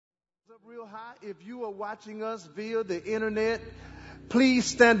Up real high. If you are watching us via the internet, please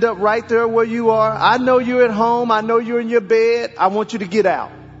stand up right there where you are. I know you're at home. I know you're in your bed. I want you to get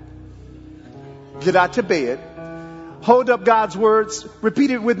out. Get out your bed. Hold up God's words.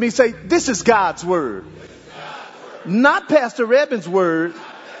 Repeat it with me. Say, this is God's word. Not Pastor Evan's word.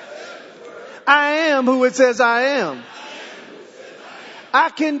 I am who it says I am. I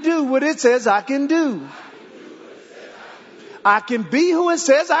can do what it says I can do. I can be who it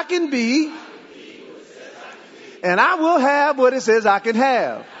says I can be. And I will have what it says I can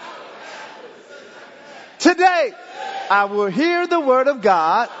have. Today, I will hear the word of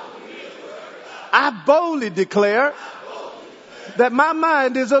God. I boldly declare that my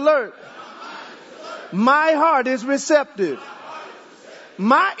mind is alert. My heart is receptive.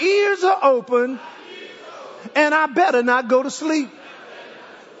 My ears are open. And I better not go to sleep.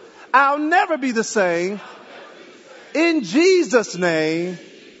 I'll never be the same. In Jesus' name,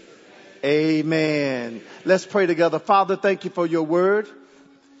 amen. Let's pray together. Father, thank you for your word.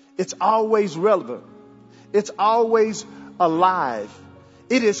 It's always relevant. It's always alive.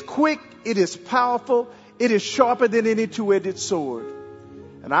 It is quick. It is powerful. It is sharper than any two-edged sword.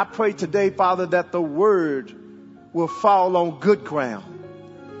 And I pray today, Father, that the word will fall on good ground.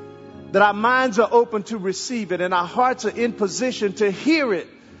 That our minds are open to receive it and our hearts are in position to hear it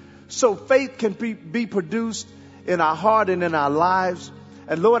so faith can be produced in our heart and in our lives.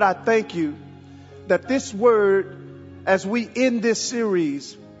 And Lord, I thank you that this word, as we end this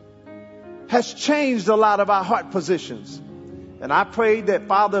series, has changed a lot of our heart positions. And I pray that,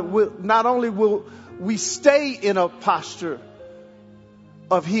 Father, not only will we stay in a posture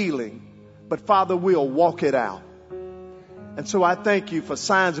of healing, but Father, we'll walk it out. And so I thank you for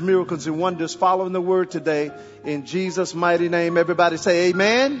signs, miracles, and wonders following the word today. In Jesus' mighty name, everybody say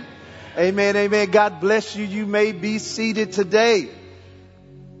amen. Amen, amen. God bless you. You may be seated today.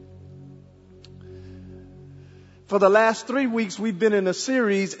 For the last 3 weeks, we've been in a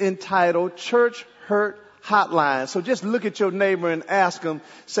series entitled Church Hurt Hotline. So just look at your neighbor and ask them,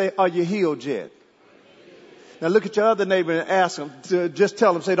 say, are you healed yet? Now look at your other neighbor and ask them, just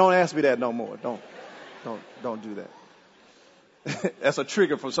tell them, say, don't ask me that no more. Don't do that. That's a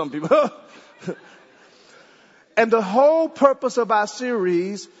trigger for some people. And the whole purpose of our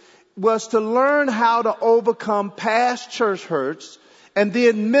series was to learn how to overcome past church hurts and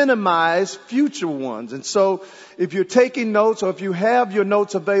then minimize future ones. And so if you're taking notes or if you have your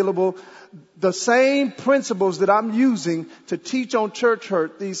notes available, the same principles that I'm using to teach on church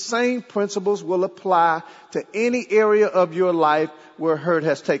hurt, these same principles will apply to any area of your life where hurt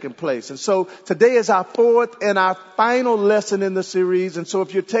has taken place. And so today is our fourth and our final lesson in the series. And so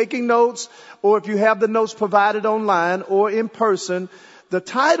if you're taking notes or if you have the notes provided online or in person, the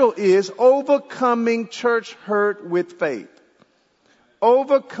title is Overcoming Church Hurt with Faith.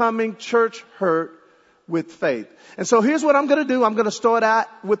 Overcoming Church Hurt with Faith. And so here's what I'm going to do. I'm going to start out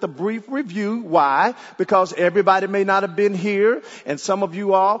with a brief review. Why? Because everybody may not have been here, and some of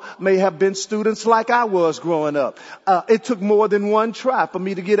you all may have been students like I was growing up. It took more than one try for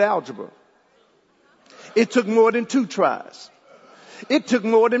me to get algebra. It took more than 2 tries. It took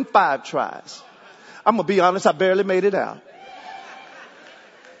more than 5 tries. I'm going to be honest, I barely made it out.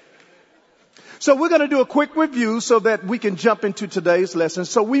 So we're going to do a quick review so that we can jump into today's lesson.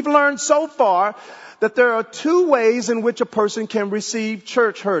 So we've learned so far that there are 2 ways in which a person can receive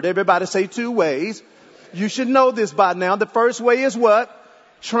church hurt. Everybody say 2 ways. You should know this by now. The first way is what?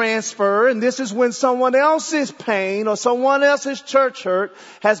 Transfer. And this is when someone else's pain or someone else's church hurt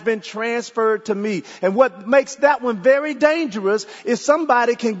has been transferred to me. And what makes that one very dangerous is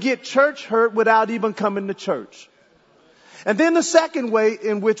somebody can get church hurt without even coming to church. And then the second way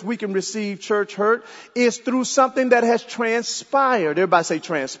in which we can receive church hurt is through something that has transpired. Everybody say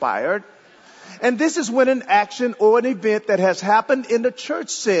transpired. And this is when an action or an event that has happened in the church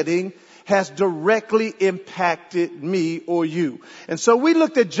setting has directly impacted me or you. And so we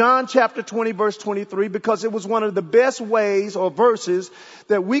looked at John chapter 20 verse 23 because it was one of the best ways or verses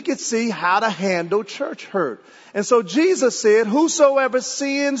that we could see how to handle church hurt. And so Jesus said, whosoever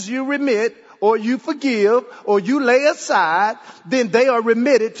sins you remit or you forgive or you lay aside, then they are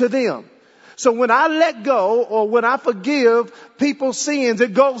remitted to them. So when I let go or when I forgive people's sins,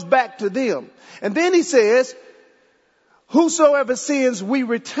 it goes back to them. And then he says, whosoever sins we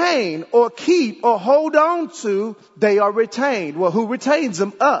retain or keep or hold on to, they are retained. Well, who retains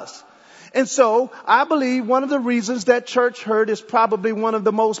them? Us. And so I believe one of the reasons that church hurt is probably one of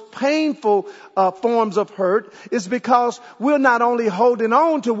the most painful forms of hurt is because we're not only holding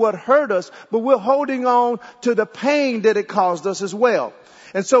on to what hurt us, but we're holding on to the pain that it caused us as well.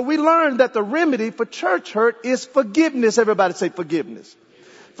 And so we learned that the remedy for church hurt is forgiveness. Everybody say forgiveness.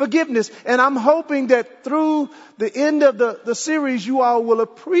 Forgiveness. And I'm hoping that through the end of the series, you all will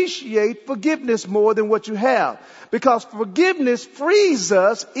appreciate forgiveness more than what you have. Because forgiveness frees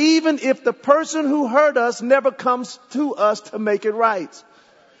us even if the person who hurt us never comes to us to make it right.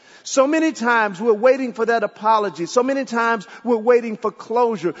 So many times we're waiting for that apology. So many times we're waiting for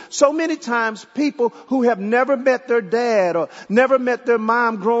closure. So many times people who have never met their dad or never met their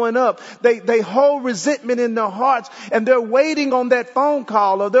mom growing up, they hold resentment in their hearts and they're waiting on that phone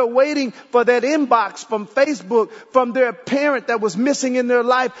call or they're waiting for that inbox from Facebook from their parent that was missing in their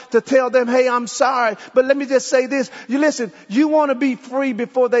life to tell them, hey, I'm sorry. But let me just say this. You listen, you want to be free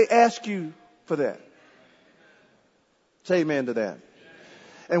before they ask you for that. Say amen to that.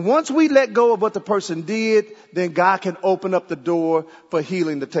 And once we let go of what the person did, then God can open up the door for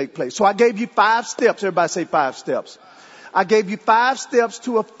healing to take place. So I gave you 5 steps. Everybody say 5 steps. I gave you 5 steps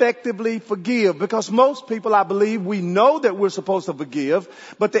to effectively forgive because most people, I believe, we know that we're supposed to forgive,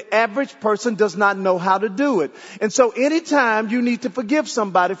 but the average person does not know how to do it. And so anytime you need to forgive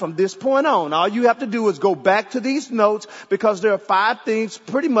somebody from this point on, all you have to do is go back to these notes because there are 5 things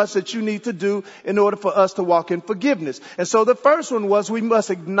pretty much that you need to do in order for us to walk in forgiveness. And so the first one was we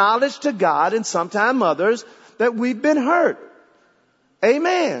must acknowledge to God and sometime others that we've been hurt.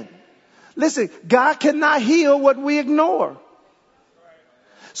 Amen. Listen, God cannot heal what we ignore.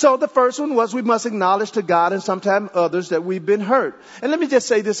 So the first one was we must acknowledge to God and sometimes others that we've been hurt. And let me just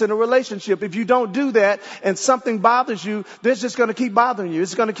say this in a relationship. If you don't do that and something bothers you, it's just going to keep bothering you.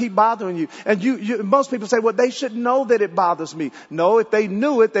 It's going to keep bothering you. And most people say, well, they should know that it bothers me. No, if they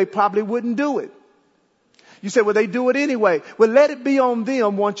knew it, they probably wouldn't do it. You say, well, they do it anyway. Well, let it be on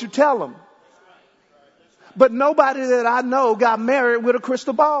them once you tell them. But nobody that I know got married with a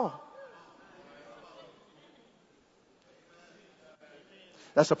crystal ball.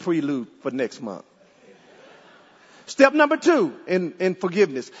 That's a prelude for next month. Step number 2 in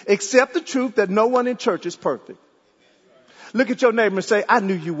forgiveness. Accept the truth that no one in church is perfect. Look at your neighbor and say, I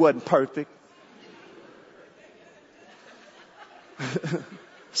knew you wasn't perfect.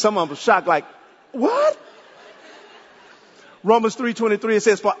 Some of them are shocked like, what? Romans 3:23, it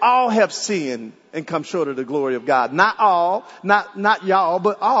says, for all have sinned and come short of the glory of God. Not all, not y'all,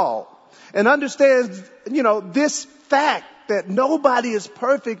 but all. And understand, this fact that nobody is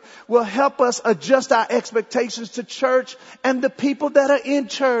perfect will help us adjust our expectations to church and the people that are in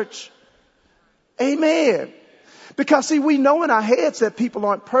church. Amen. Because see, we know in our heads that people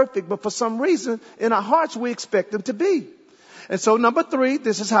aren't perfect, but for some reason in our hearts we expect them to be. And so number 3,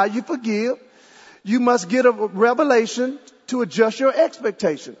 this is how you forgive. You must get a revelation to adjust your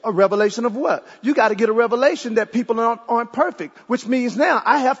expectation. A revelation of what? You got to get a revelation that people aren't perfect, which means now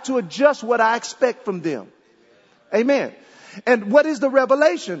I have to adjust what I expect from them. Amen. And what is the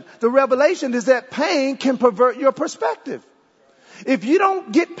revelation? The revelation is that pain can pervert your perspective. If you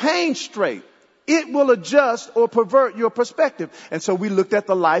don't get pain straight, it will adjust or pervert your perspective. And so we looked at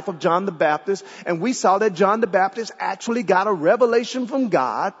the life of John the Baptist and we saw that John the Baptist actually got a revelation from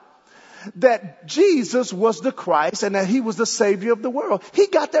God that Jesus was the Christ and that he was the Savior of the world. He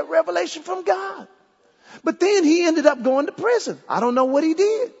got that revelation from God. But then he ended up going to prison. I don't know what he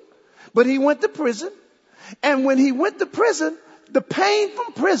did, but he went to prison. And when he went to prison, the pain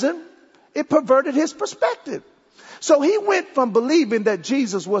from prison, it perverted his perspective. So he went from believing that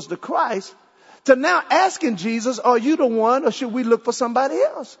Jesus was the Christ to now asking Jesus, are you the one or should we look for somebody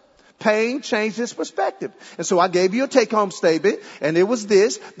else? Pain changed his perspective. And so I gave you a take-home statement, and it was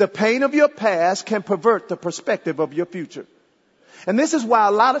this: the pain of your past can pervert the perspective of your future. And this is why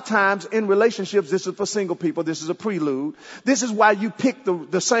a lot of times in relationships, this is for single people, this is a prelude. This is why you pick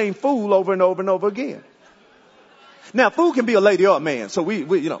the same fool over and over and over again. Now, fool can be a lady or a man. So we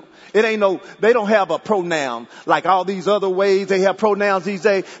it ain't they don't have a pronoun like all these other ways they have pronouns these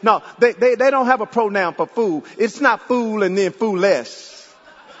days. No, they don't have a pronoun for fool. It's not fool and then fool-less.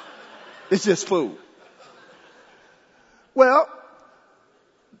 It's just fool. Well,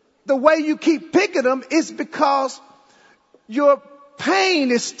 the way you keep picking them is because your pain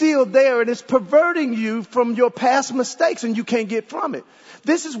is still there and it's perverting you from your past mistakes and you can't get from it.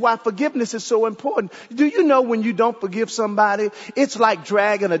 This is why forgiveness is so important. Do you know when you don't forgive somebody, it's like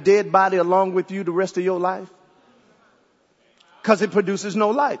dragging a dead body along with you the rest of your life? Because it produces no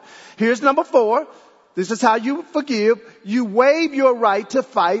life. Here's number 4. This is how you forgive. You waive your right to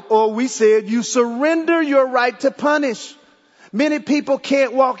fight, or we said you surrender your right to punish. Many people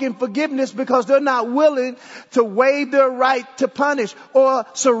can't walk in forgiveness because they're not willing to waive their right to punish or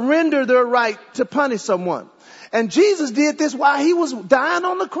surrender their right to punish someone. And Jesus did this while he was dying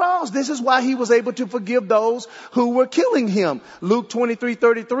on the cross. This is why he was able to forgive those who were killing him. Luke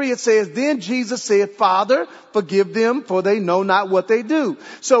 23:33, it says, then Jesus said, Father, forgive them, for they know not what they do.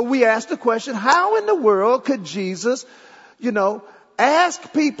 So we asked the question, how in the world could Jesus, ask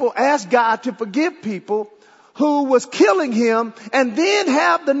God to forgive people who was killing him and then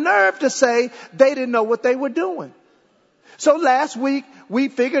have the nerve to say they didn't know what they were doing? So last week we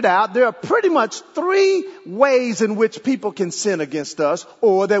figured out there are pretty much 3 ways in which people can sin against us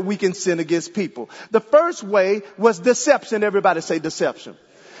or that we can sin against people. The first way was deception. Everybody say deception.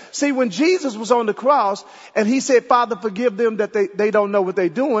 See, when Jesus was on the cross and he said, Father, forgive them that they don't know what they're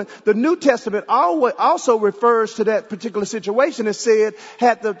doing, the New Testament also refers to that particular situation. It said,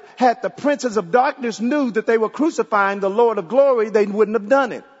 had the princes of darkness knew that they were crucifying the Lord of glory, they wouldn't have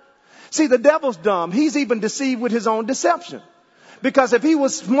done it. See, the devil's dumb. He's even deceived with his own deception. Because if he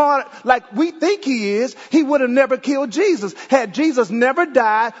was smart like we think he is, he would have never killed Jesus. Had Jesus never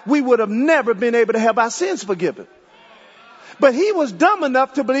died, we would have never been able to have our sins forgiven. But he was dumb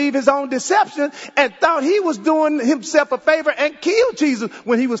enough to believe his own deception and thought he was doing himself a favor and killed Jesus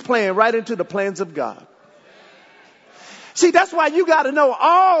when he was playing right into the plans of God. See, that's why you got to know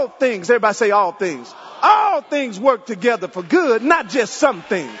all things. Everybody say all things. All things work together for good, not just some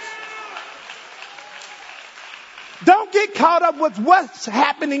things. Don't get caught up with what's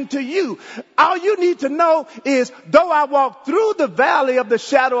happening to you. All you need to know is, though I walk through the valley of the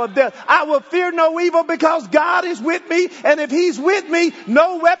shadow of death, I will fear no evil because God is with me. And if he's with me,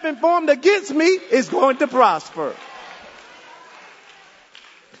 no weapon formed against me is going to prosper.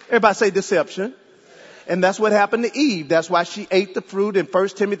 Everybody say deception. And that's what happened to Eve. That's why she ate the fruit. In 1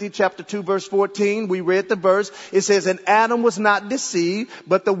 Timothy chapter 2, verse 14, we read the verse. It says, and Adam was not deceived,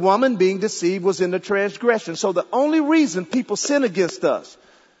 but the woman being deceived was in the transgression. So the only reason people sin against us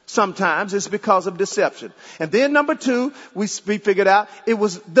sometimes is because of deception. And then number 2, we figured out it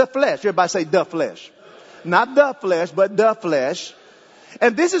was the flesh. Everybody say the flesh. Not the flesh, but the flesh.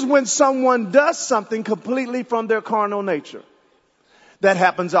 And this is when someone does something completely from their carnal nature. That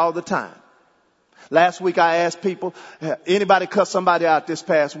happens all the time. Last week I asked people, anybody cuss somebody out this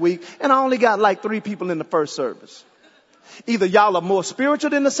past week? And I only got like 3 people in the first service. Either y'all are more spiritual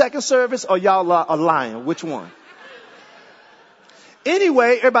than the second service or y'all are lying. Which one?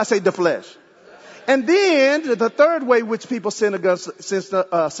 Anyway, everybody say the flesh. And then the third way which people sin against us is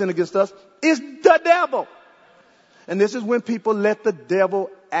the devil. And this is when people let the devil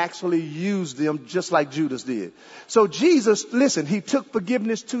actually use them just like Judas did. So Jesus, listen, he took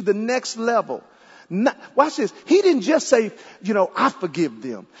forgiveness to the next level. Watch this. He didn't just say, I forgive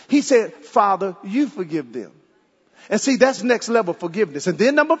them. He said, Father, you forgive them. And see, that's next level forgiveness. And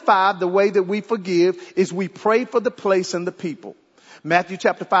then number 5, the way that we forgive is we pray for the place and the people. Matthew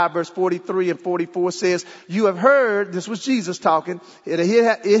chapter 5, verse 43 and 44 says, you have heard, this was Jesus talking,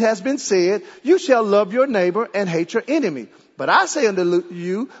 it has been said, you shall love your neighbor and hate your enemy. But I say unto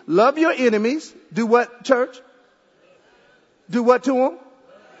you, love your enemies. Do what, church? Do what to them?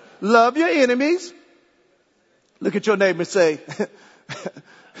 Love your enemies. Look at your neighbor and say,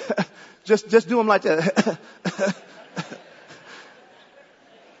 just do them like that.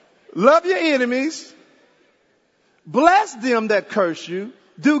 Love your enemies. Bless them that curse you.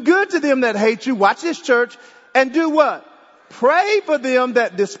 Do good to them that hate you. Watch this, church. And do what? Pray for them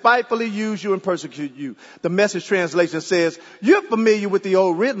that despitefully use you and persecute you. The Message translation says, you're familiar with the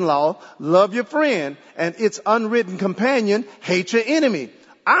old written law. Love your friend and its unwritten companion. Hate your enemy.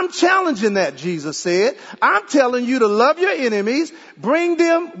 I'm challenging that, Jesus said. I'm telling you to love your enemies. Bring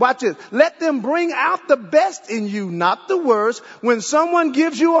them, watch it. Let them bring out the best in you, not the worst. When someone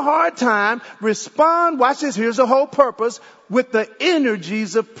gives you a hard time, respond, watch this, here's the whole purpose, with the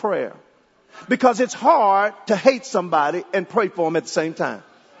energies of prayer. Because it's hard to hate somebody and pray for them at the same time.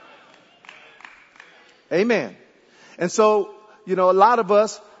 Amen. And so, a lot of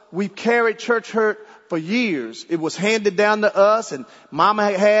us, we've carried church hurt for years. It was handed down to us and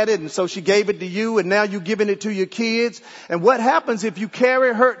mama had it and so she gave it to you and now you're giving it to your kids. And what happens if you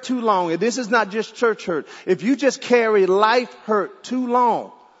carry hurt too long? And this is not just church hurt. If you just carry life hurt too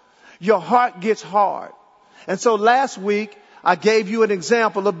long, your heart gets hard. And so last week I gave you an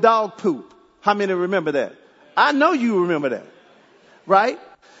example of dog poop. How many remember that? I know you remember that, right?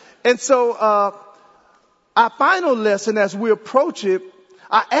 And so our final lesson as we approach it,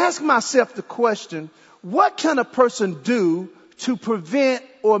 I ask myself the question, what can a person do to prevent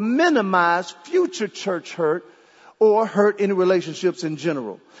or minimize future church hurt or hurt in relationships in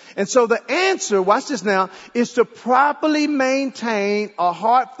general. And so the answer, watch this now, is to properly maintain a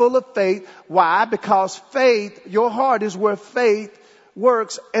heart full of faith. Why? Because faith, your heart is where faith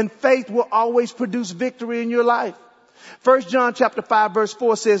works, and faith will always produce victory in your life. 1 John chapter 5 verse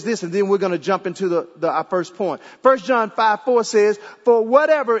 4 says this, and then we're going to jump into our first point. 1 John 5:4 says, for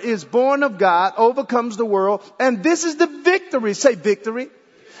whatever is born of God overcomes the world, and this is the victory. Say victory.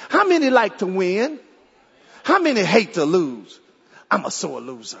 How many like to win? How many hate to lose? I'm a sore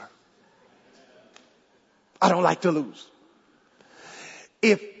loser. I don't like to lose.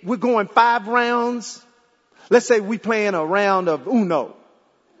 If we're going 5 rounds, let's say we playing a round of Uno,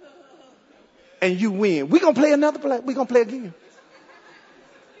 and you win, we're going to play another play. We're going to play again.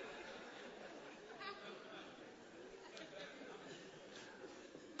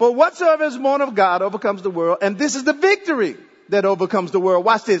 For whatsoever is born of God overcomes the world, and this is the victory that overcomes the world.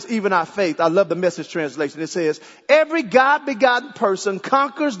 Watch this, even our faith. I love the Message translation. It says, every God-begotten person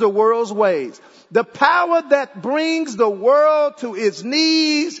conquers the world's ways. The power that brings the world to its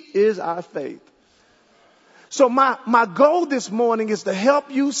knees is our faith. So my goal this morning is to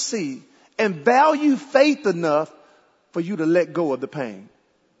help you see and value faith enough for you to let go of the pain.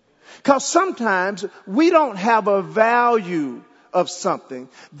 Because sometimes we don't have a value of something.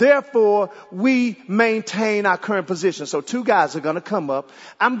 Therefore, we maintain our current position. So 2 guys are going to come up.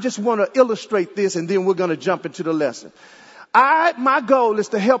 I'm just want to illustrate this, and then we're going to jump into the lesson. My goal is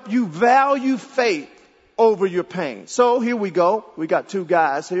to help you value faith over your pain. So here we go. We got 2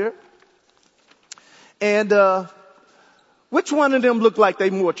 guys here. And which one of them look like they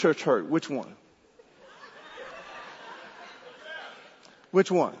more church hurt? Which one? Which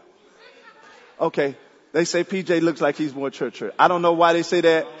one? Okay. They say PJ looks like he's more church hurt. I don't know why they say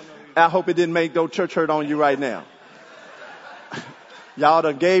that. I hope it didn't make no church hurt on you right now. Y'all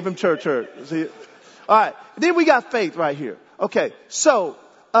done gave him church hurt. See? All right. Then we got faith right here. Okay. So,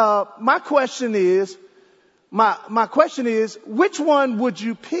 my question is, which one would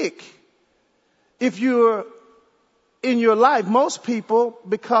you pick if you're in your life? Most people,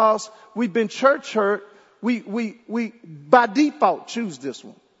 because we've been church hurt, we by default choose this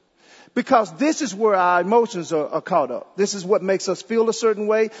one. Because this is where our emotions are caught up. This is what makes us feel a certain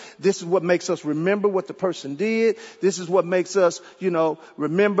way. This is what makes us remember what the person did. This is what makes us,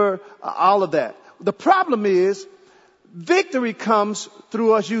 remember all of that. The problem is victory comes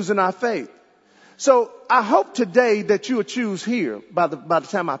through us using our faith. So I hope today that you will choose here by the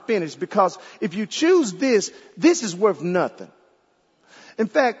time I finish, because if you choose this is worth nothing. In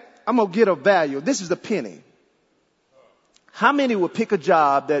fact, I'm going to get a value. This is a penny. How many would pick a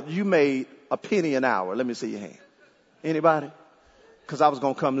job that you made a penny an hour? Let me see your hand. Anybody? Because I was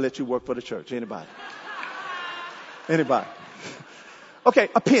going to come and let you work for the church. Anybody? Anybody? Okay,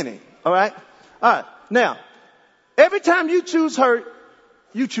 a penny. All right? All right. Now, every time you choose hurt,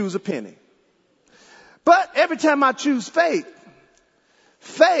 you choose a penny. But every time I choose faith,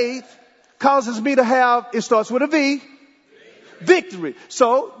 faith causes me to have, it starts with a V, victory.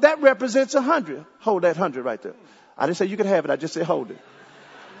 So that represents 100. Hold that 100 right there. I didn't say you could have it. I just said hold it.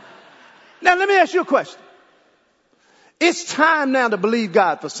 Now let me ask you a question. It's time now to believe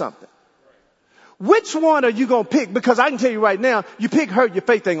God for something. Which one are you going to pick? Because I can tell you right now, you pick hurt, your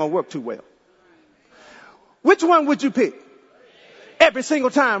faith ain't going to work too well. Which one would you pick? Every single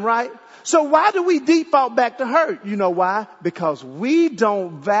time, right? So why do we default back to hurt? You know why? Because we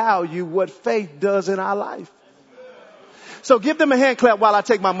don't value what faith does in our life. So give them a hand clap while I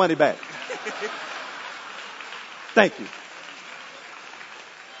take my money back. Thank you.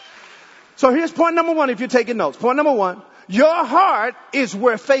 So here's point number 1 if you're taking notes. Point number 1, your heart is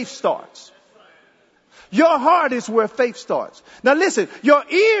where faith starts. Your heart is where faith starts. Now listen, your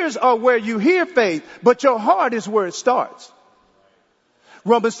ears are where you hear faith, but your heart is where it starts.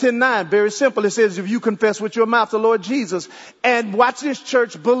 Romans 10:9, very simple. It says, if you confess with your mouth the Lord Jesus, and watch this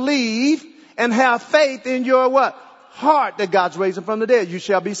church, believe and have faith in your what? Heart that God's raised him from the dead, you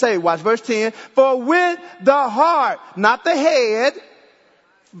shall be saved. Watch verse 10. For with the heart, not the head,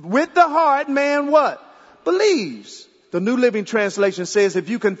 with the heart, man what? Believes. The New Living Translation says, if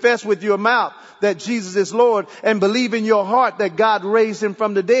you confess with your mouth that Jesus is Lord and believe in your heart that God raised him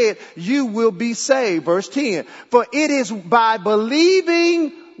from the dead, you will be saved. Verse 10. For it is by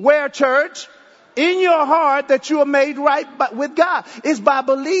believing, where, church? In your heart that you are made right with God. It's by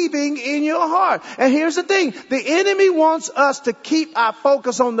believing in your heart. And here's the thing. The enemy wants us to keep our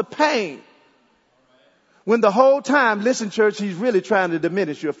focus on the pain. When the whole time, listen church, he's really trying to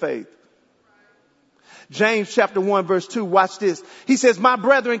diminish your faith. James chapter 1 verse 2, watch this. He says, my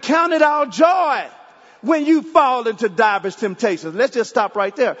brethren, count it all joy when you fall into diverse temptations. Let's just stop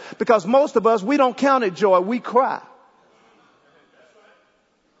right there. Because most of us, we don't count it joy, we cry.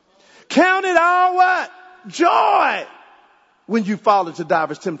 Count it all what? Joy. When you fall into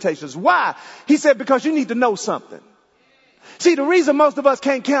diverse temptations. Why? He said, because you need to know something. See, the reason most of us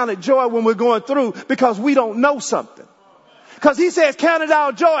can't count it joy when we're going through, because we don't know something. Because he says, count it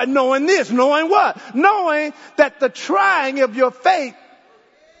all joy, knowing this, knowing what? Knowing that the trying of your faith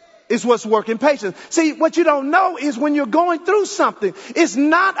is what's working patience. See, what you don't know is when you're going through something, it's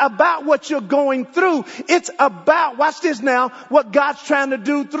not about what you're going through. It's about, watch this now, what God's trying to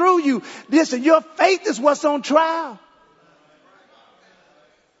do through you. Listen, your faith is what's on trial.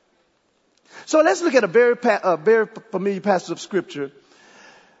 So let's look at a very familiar passage of scripture.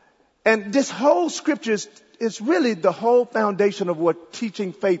 And this whole scripture is really the whole foundation of what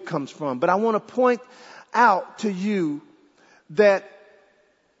teaching faith comes from. But I want to point out to you that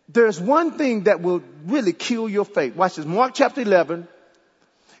there's one thing that will really kill your faith. Watch this. Mark chapter 11.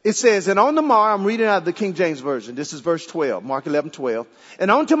 It says, and on the morrow, I'm reading out of the King James Version. This is verse 12, Mark 11:12.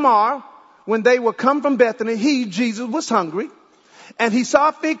 And on tomorrow, when they were come from Bethany, he, Jesus, was hungry. And he saw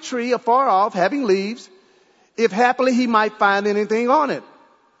a fig tree afar off, having leaves, if happily he might find anything on it.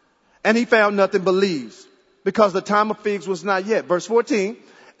 And he found nothing but leaves, because the time of figs was not yet. Verse 14.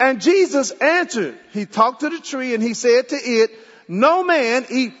 And Jesus answered. He talked to the tree and he said to it, no man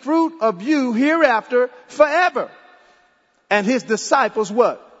eat fruit of you hereafter forever. And his disciples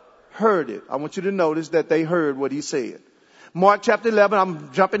what? Heard it. I want you to notice that they heard what he said. Mark chapter 11,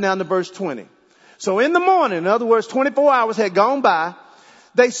 I'm jumping down to verse 20. So in the morning, in other words, 24 hours had gone by,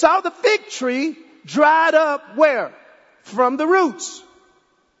 they saw the fig tree dried up where? From the roots.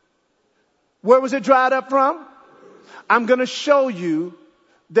 Where was it dried up from? I'm going to show you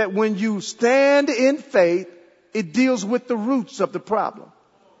that when you stand in faith, it deals with the roots of the problem.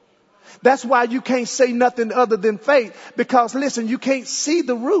 That's why you can't say nothing other than faith, because listen, you can't see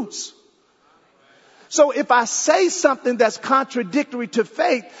the roots. So if I say something that's contradictory to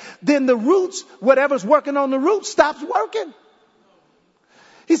faith, then the roots, whatever's working on the roots, stops working.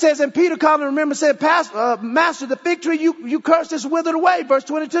 He says, and Peter called and remember said, Master, the fig tree you cursed is withered away. Verse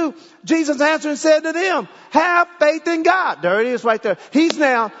 22, Jesus answered and said to them, have faith in God. There it is right there. He's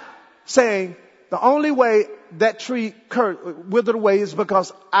now saying the only way that tree withered away is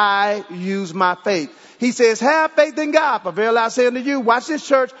because I use my faith. He says, have faith in God. For verily I say unto you, watch this,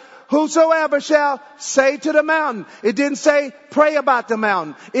 church, whosoever shall say to the mountain. It didn't say pray about the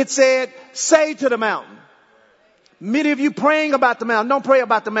mountain. It said say to the mountain. Many of you praying about the mountain. Don't pray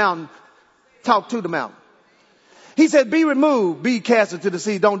about the mountain. Talk to the mountain. He said, be removed, be cast into the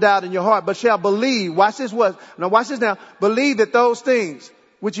sea. Don't doubt in your heart, but shall believe. Watch this. Now watch this now. Believe that those things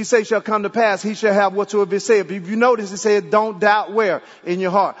which he say shall come to pass, he shall have whatsoever he said. If you notice, it said, don't doubt where? In your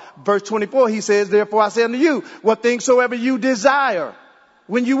heart. Verse 24, he says, therefore I say unto you, what things soever you desire.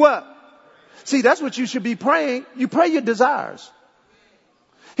 When you what? See, that's what you should be praying. You pray your desires.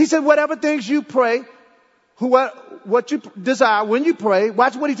 He said, whatever things you pray, what you desire when you pray,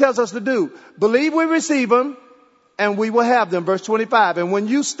 watch what he tells us to do. Believe we receive them and we will have them. Verse 25. And when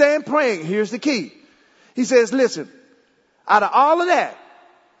you stand praying, here's the key. He says, listen, out of all of that,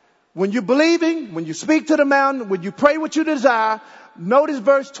 when you're believing, when you speak to the mountain, when you pray what you desire, notice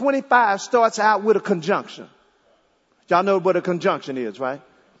verse 25 starts out with a conjunction. Y'all know what a conjunction is, right?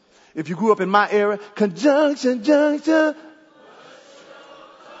 If you grew up in my era, conjunction, junction.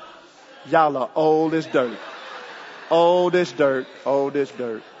 Y'all are old as dirt. Old as dirt. Old as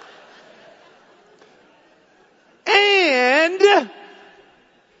dirt. And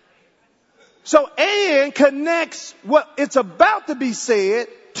so and connects what it's about to be said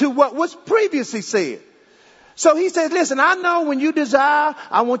to what was previously said. So he says, listen, I know when you desire,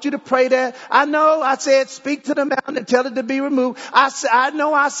 I want you to pray that. I know I said, speak to the mountain and tell it to be removed. I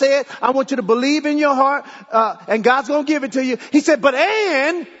know I said, I want you to believe in your heart, and God's going to give it to you. He said, but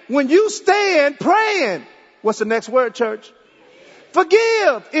and when you stand praying, what's the next word, church?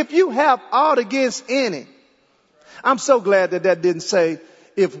 Forgive if you have aught against any. I'm so glad that didn't say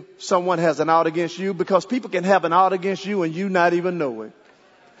if someone has an ought against you, because people can have an ought against you and you not even know it.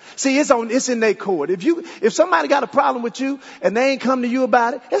 See, it's in their court. If somebody got a problem with you and they ain't come to you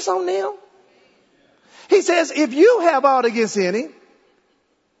about it, it's on them. He says, if you have aught against any,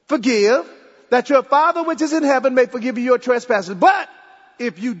 forgive, that your Father which is in heaven may forgive you your trespasses. But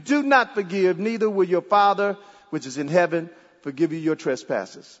if you do not forgive, neither will your Father which is in heaven forgive you your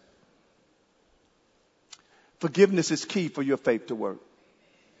trespasses. Forgiveness is key for your faith to work.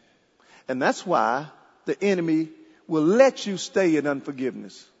 And that's why the enemy will let you stay in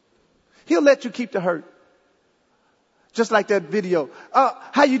unforgiveness. He'll let you keep the hurt. Just like that video.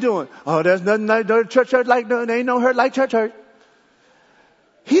 How you doing? Oh, there's nothing like church hurt like, no, there ain't no hurt like church hurt.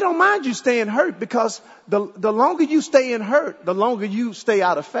 He don't mind you staying hurt, because the longer you stay in hurt, the longer you stay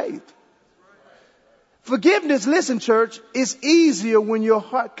out of faith. Forgiveness, listen, church, is easier when your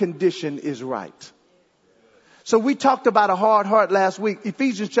heart condition is right. So we talked about a hard heart last week.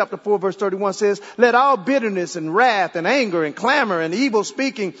 Ephesians chapter 4 verse 31 says, let all bitterness and wrath and anger and clamor and evil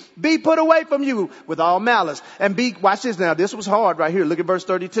speaking be put away from you with all malice. And watch this now, this was hard right here. Look at verse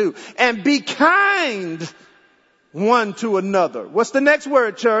 32. And be kind one to another. What's the next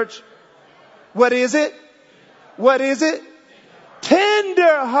word, church? What is it? What is it?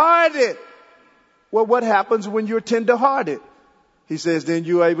 Tender-hearted. Well, what happens when you're tender-hearted? He says, then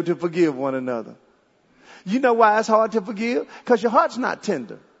you're able to forgive one another. You know why it's hard to forgive? Because your heart's not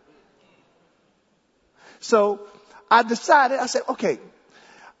tender. So I decided, I said, okay,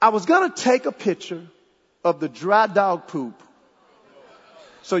 I was going to take a picture of the dry dog poop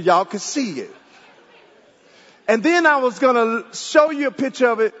so y'all could see it. And then I was going to show you a picture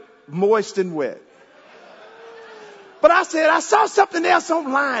of it moist and wet. But I said, I saw something else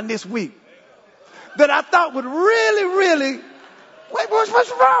online this week that I thought would really, wait,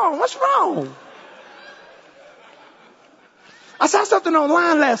 what's wrong? What's wrong? I saw something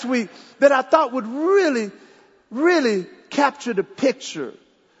online last week that I thought would really capture the picture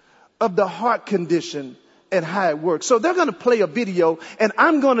of the heart condition and how it works. So they're going to play a video and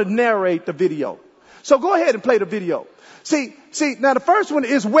I'm going to narrate the video. So go ahead and play the video. See, now the first one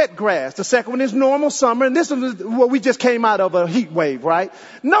is wet grass. The second one is normal summer. And this is what we just came out of, a heat wave, right?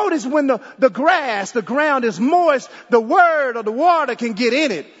 Notice when the grass, the ground is moist, the word or the water can get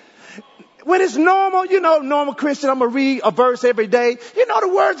in it. When it's normal, normal Christian, I'm going to read a verse every day.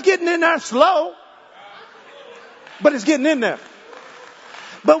 The word's getting in there slow, but it's getting in there.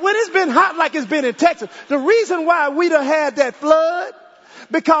 But when it's been hot like it's been in Texas, the reason why we done had that flood,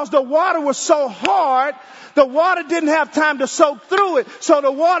 because the water was so hard, the water didn't have time to soak through it. So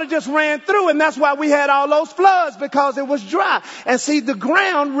the water just ran through, and that's why we had all those floods, because it was dry. And see, the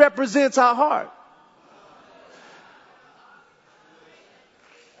ground represents our heart.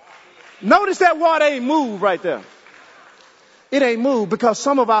 Notice that water ain't moved right there. It ain't moved because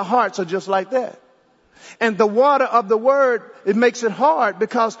some of our hearts are just like that. And the water of the word, it makes it hard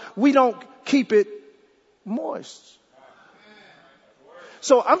because we don't keep it moist.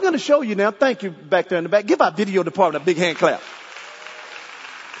 So I'm going to show you now. Thank you back there in the back. Give our video department a big hand clap.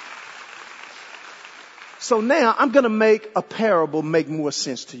 So now I'm going to make a parable make more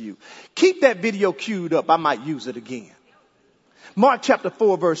sense to you. Keep that video queued up. I might use it again. Mark chapter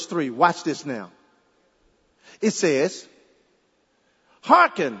 4 verse 3. Watch this now. It says,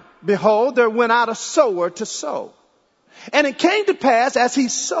 hearken, behold, there went out a sower to sow. And it came to pass as he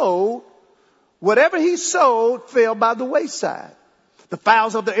sowed, whatever he sowed fell by the wayside. The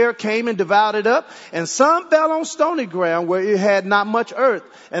fowls of the air came and devoured it up, and some fell on stony ground where it had not much earth.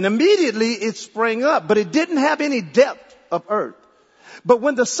 And immediately it sprang up, but it didn't have any depth of earth. But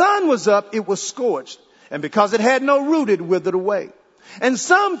when the sun was up, it was scorched. And because it had no root, it withered away. And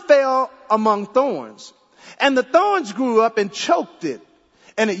some fell among thorns. And the thorns grew up and choked it,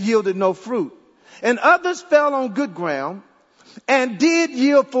 and it yielded no fruit. And others fell on good ground, and did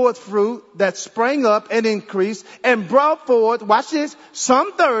yield forth fruit that sprang up and increased, and brought forth, watch this,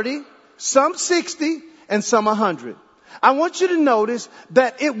 some 30, some 60, and some 100. I want you to notice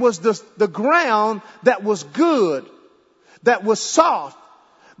that it was the ground that was good, that was soft,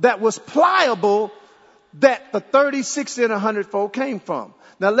 that was pliable, that the 30, 60, and 100-fold came from.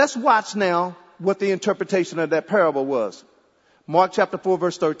 Now let's watch now what the interpretation of that parable was. Mark chapter 4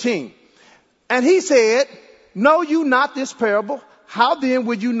 verse 13. And he said, know you not this parable? How then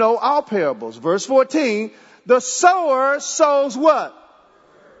would you know all parables? Verse 14, the sower sows what?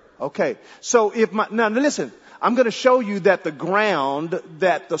 Okay, so now listen, I'm going to show you that the ground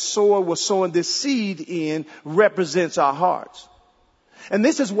that the sower was sowing this seed in represents our hearts. And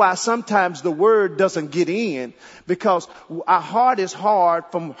this is why sometimes the word doesn't get in, because our heart is hard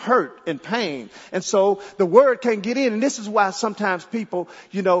from hurt and pain. And so the word can't get in. And this is why sometimes people,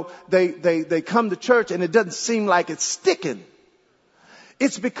 they come to church and it doesn't seem like it's sticking.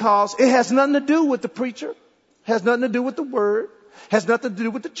 It's because it has nothing to do with the preacher, has nothing to do with the word, has nothing to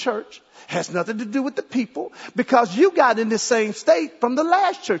do with the church, has nothing to do with the people, because you got in the same state from the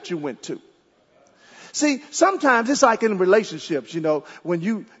last church you went to. See, sometimes it's like in relationships,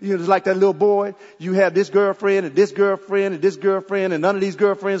 when it's like that little boy, you have this girlfriend and this girlfriend and this girlfriend, and none of these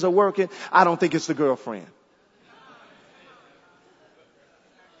girlfriends are working. I don't think it's the girlfriend.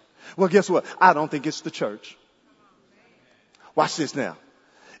 Well, guess what? I don't think it's the church. Watch this now.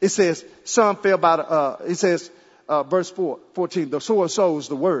 It says, some fell by verse 14, the sower sows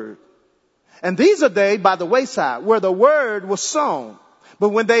the word. And these are they by the wayside where the word was sown. But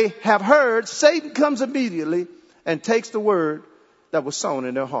when they have heard, Satan comes immediately and takes the word that was sown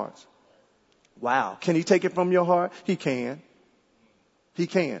in their hearts. Wow. Can he take it from your heart? He can. He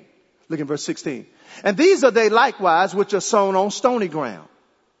can. Look in verse 16. And these are they likewise which are sown on stony ground,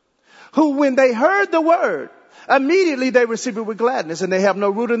 who when they heard the word, immediately they receive it with gladness, and they have no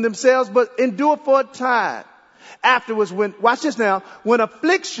root in themselves, but endure for a time. Afterwards, watch this now, when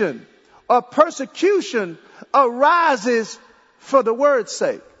affliction or persecution arises for the word's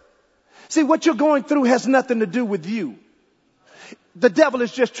sake. See, what you're going through has nothing to do with you. The devil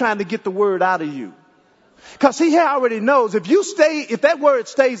is just trying to get the word out of you. Because he already knows if that word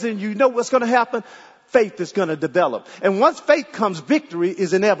stays in you, you know what's going to happen? Faith is going to develop. And once faith comes, victory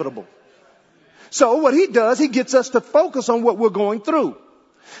is inevitable. So what he does, he gets us to focus on what we're going through.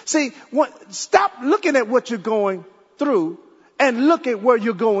 See, stop looking at what you're going through and look at where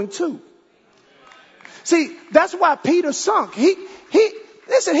you're going to. See, that's why Peter sunk.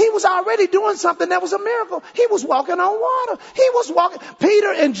 Listen, he was already doing something that was a miracle. He was walking on water.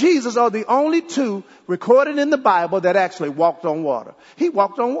 Peter and Jesus are the only two recorded in the Bible that actually walked on water. He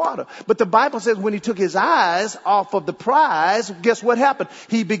walked on water. But the Bible says when he took his eyes off of the prize, guess what happened?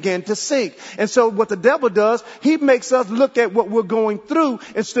 He began to sink. And so what the devil does, he makes us look at what we're going through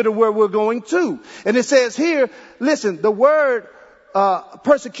instead of where we're going to. And it says here, listen, the word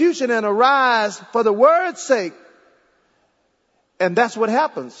persecution and arise for the word's sake. And that's what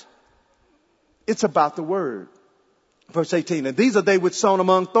happens. It's about the word. Verse 18, and these are they which sown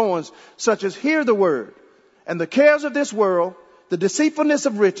among thorns, such as hear the word, and the cares of this world, the deceitfulness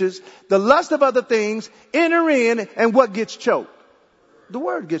of riches, the lust of other things, enter in, and what gets choked? The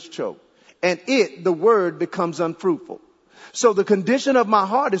word gets choked. And the word, becomes unfruitful. So the condition of my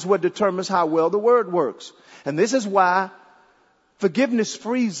heart is what determines how well the word works. And this is why forgiveness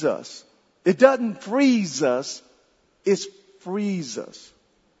frees us. It doesn't freeze us. It frees us.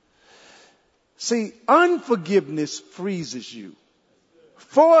 See, unforgiveness freezes you.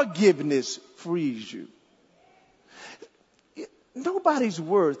 Forgiveness frees you. Nobody's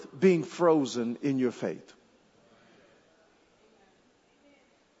worth being frozen in your faith.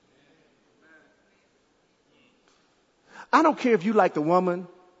 I don't care if you like the woman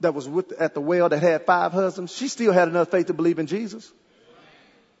that was at the well that had 5 husbands. She still had enough faith to believe in Jesus.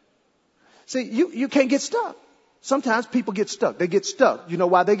 See, you can't get stuck. Sometimes people get stuck. They get stuck. You know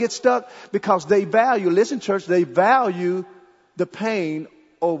why they get stuck? Because they value, listen church, they value the pain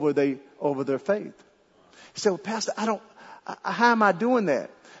over their faith. You say, well, Pastor, how am I doing that?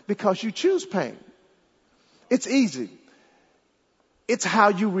 Because you choose pain. It's easy. It's how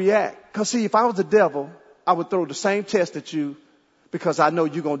you react. Because see, if I was the devil, I would throw the same test at you because I know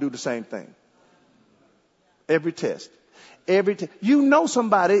you're going to do the same thing. Every test. You know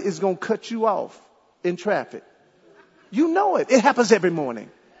somebody is going to cut you off in traffic. You know it. It happens every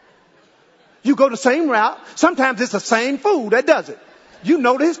morning. You go the same route. Sometimes it's the same food that does it. You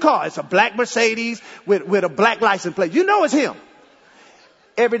know his car. It's a black Mercedes with a black license plate. You know it's him.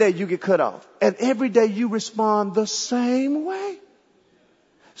 Every day you get cut off. And every day you respond the same way.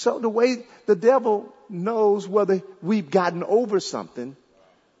 So the way the devil knows whether we've gotten over something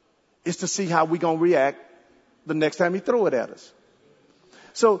is to see how we're going to react the next time he throw it at us.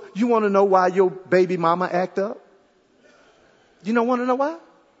 So you want to know why your baby mama act up? You don't want to know why?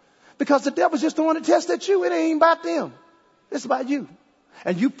 Because the devil's just throwing a test at you. It ain't about them. It's about you.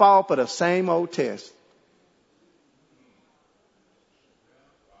 And you fall for the same old test.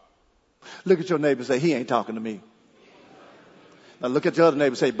 Look at your neighbor and say, he ain't talking to me. Now look at your other neighbor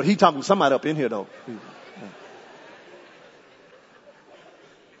and say, but he talking to somebody up in here though.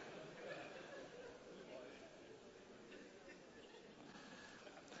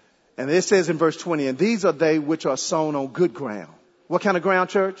 And it says in verse 20, and these are they which are sown on good ground. What kind of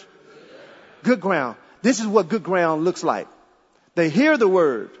ground, church? Good ground. This is what good ground looks like. They hear the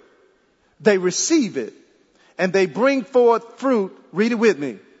word, they receive it, and they bring forth fruit. Read it with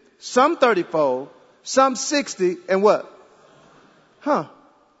me. Some 30-fold, some 60, and what? So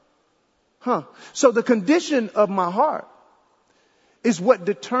the condition of my heart is what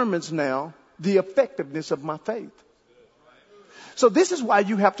determines now the effectiveness of my faith. So this is why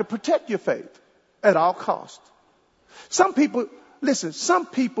you have to protect your faith at all costs. Some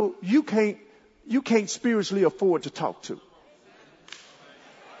people you can't spiritually afford to talk to.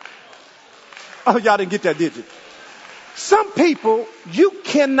 Oh, y'all didn't get that, did you? Some people you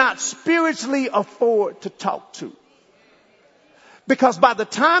cannot spiritually afford to talk to. Because by the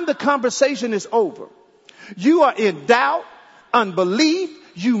time the conversation is over, you are in doubt, unbelief,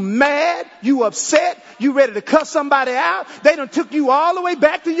 you mad, you upset, you ready to cuss somebody out. They done took you all the way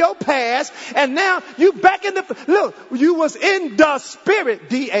back to your past. And now you back in look, you was in the spirit,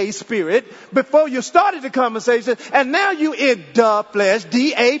 D-A spirit, before you started the conversation. And now you in the flesh,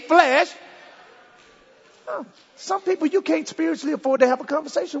 D-A flesh. Some people you can't spiritually afford to have a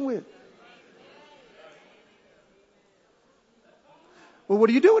conversation with. Well, what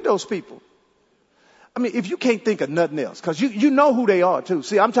do you do with those people? I mean, if you can't think of nothing else, because you know who they are too.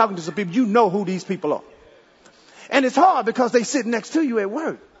 See, I'm talking to some people, you know who these people are. And it's hard because they sit next to you at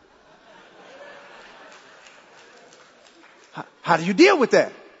work. How do you deal with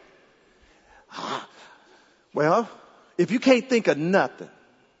that? Well, if you can't think of nothing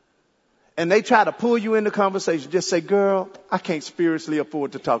and they try to pull you into conversation, just say, girl, I can't spiritually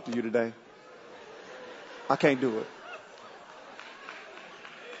afford to talk to you today. I can't do it.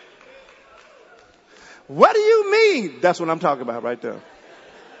 What do you mean? That's what I'm talking about right there.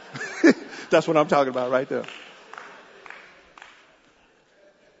 That's what I'm talking about right there.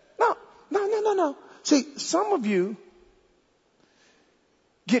 No. See, some of you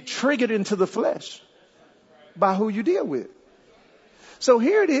get triggered into the flesh by who you deal with. So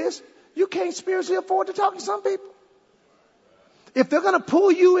here it is. You can't spiritually afford to talk to some people. If they're going to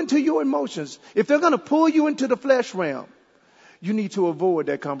pull you into your emotions, if they're going to pull you into the flesh realm, you need to avoid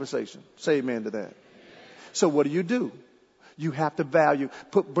that conversation. Say amen to that. So what do? You have to value.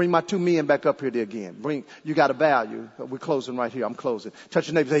 Bring my 2 men back up here again. You got to value. We're closing right here. I'm closing. Touch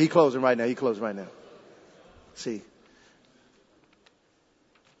your neighbor. Say, he's closing right now. He's closing right now. See.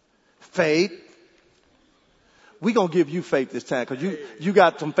 Faith. We're going to give you faith this time because you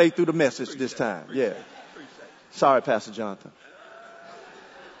got some faith through the message this time. Yeah. Sorry, Pastor Jonathan.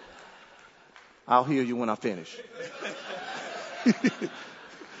 I'll hear you when I finish.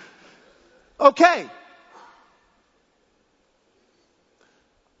 Okay.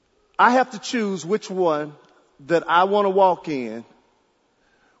 I have to choose which one that I want to walk in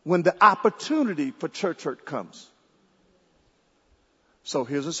when the opportunity for church hurt comes. So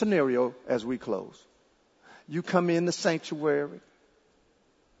here's a scenario as we close. You come in the sanctuary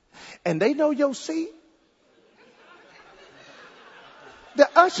and they know your seat. The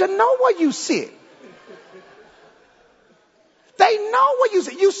usher know where you sit. They know where you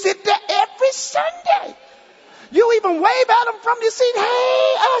sit. You sit there every Sunday. You even wave at them from your seat.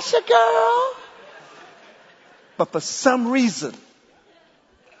 Hey, usher girl. But for some reason,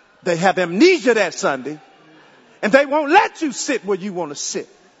 they have amnesia that Sunday and they won't let you sit where you want to sit.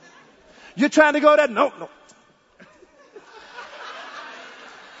 You're trying to go there. No.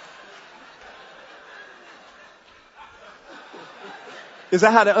 Is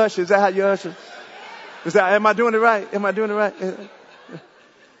that how the usher? Is that how you usher? Am I doing it right? Am I doing it right?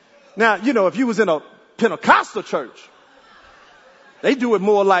 Now, if you was in a Pentecostal church, they do it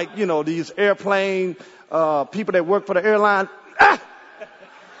more like, these airplane, people that work for the airline.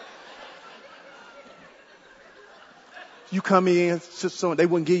 You come in, so they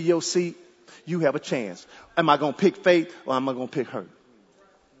wouldn't give you your seat. You have a chance. Am I going to pick faith or am I going to pick her?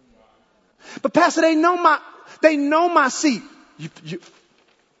 But Pastor, they know my seat.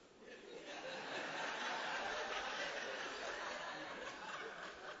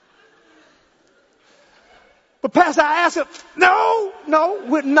 But Pastor, I asked him, no,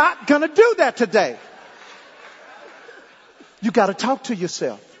 we're not going to do that today. You got to talk to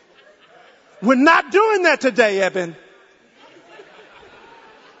yourself. We're not doing that today, Eben.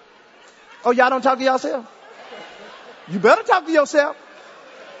 Oh, y'all don't talk to yourself? You better talk to yourself.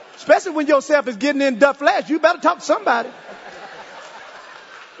 Especially when yourself is getting in the flesh. You better talk to somebody.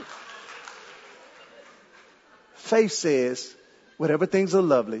 Faith says, whatever things are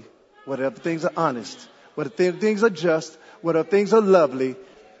lovely, whatever things are honest, whatever things are just, whatever things are lovely,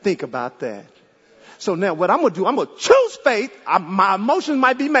 think about that. So now what I'm going to do, I'm going to choose faith. My emotions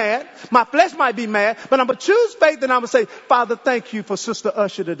might be mad. My flesh might be mad. But I'm going to choose faith and I'm going to say, Father, thank you for Sister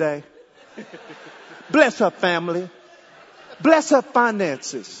Usher today. Bless her family. Bless her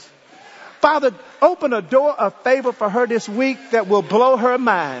finances. Father, open a door of favor for her this week that will blow her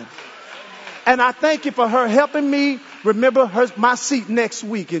mind. And I thank you for her helping me remember my seat next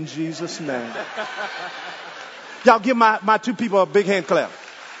week in Jesus' name. Y'all give my 2 people a big hand clap.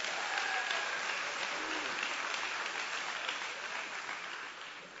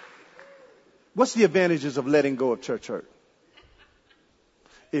 What's the advantages of letting go of church hurt?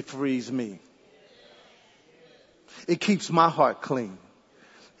 It frees me. It keeps my heart clean.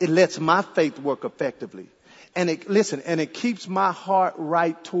 It lets my faith work effectively. And it keeps my heart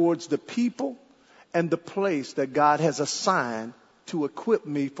right towards the people and the place that God has assigned to equip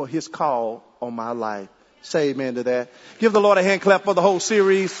me for his call on my life. Say amen to that. Give the Lord a hand clap for the whole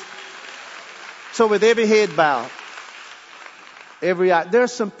series. So with every head bowed, every eye, there are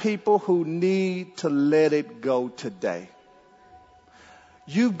some people who need to let it go today.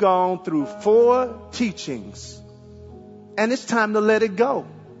 You've gone through 4 teachings and it's time to let it go.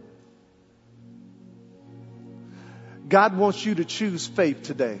 God wants you to choose faith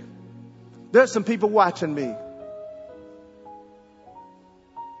today. There's some people watching me.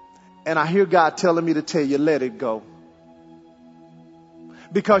 And I hear God telling me to tell you, let it go.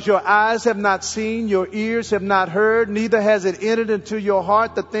 Because your eyes have not seen, your ears have not heard, neither has it entered into your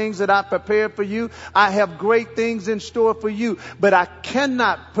heart the things that I prepared for you. I have great things in store for you, but I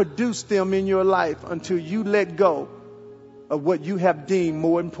cannot produce them in your life until you let go of what you have deemed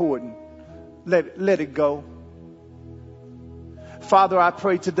more important. Let it go. Father, I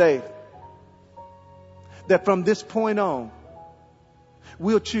pray today that from this point on,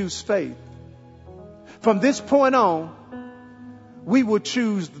 we'll choose faith. From this point on, we will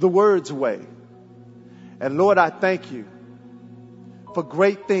choose the Word's way. And Lord, I thank you for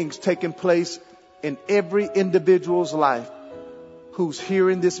great things taking place in every individual's life who's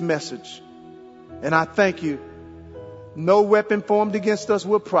hearing this message. And I thank you. No weapon formed against us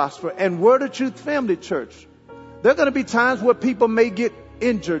will prosper. And Word of Truth Family Church, there are going to be times where people may get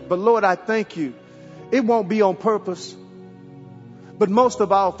injured. But Lord, I thank you. It won't be on purpose. But most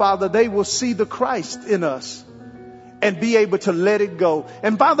of all, Father, they will see the Christ in us and be able to let it go.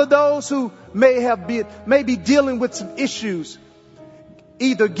 And Father, those who may be dealing with some issues,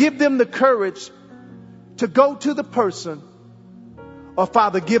 either give them the courage to go to the person, or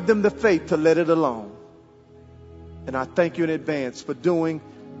Father, give them the faith to let it alone. And I thank you in advance for doing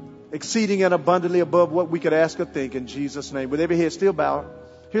exceeding and abundantly above what we could ask or think, in Jesus' name. With every head still bowed,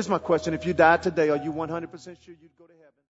 here's my question. If you died today, are you 100% sure you'd go to heaven?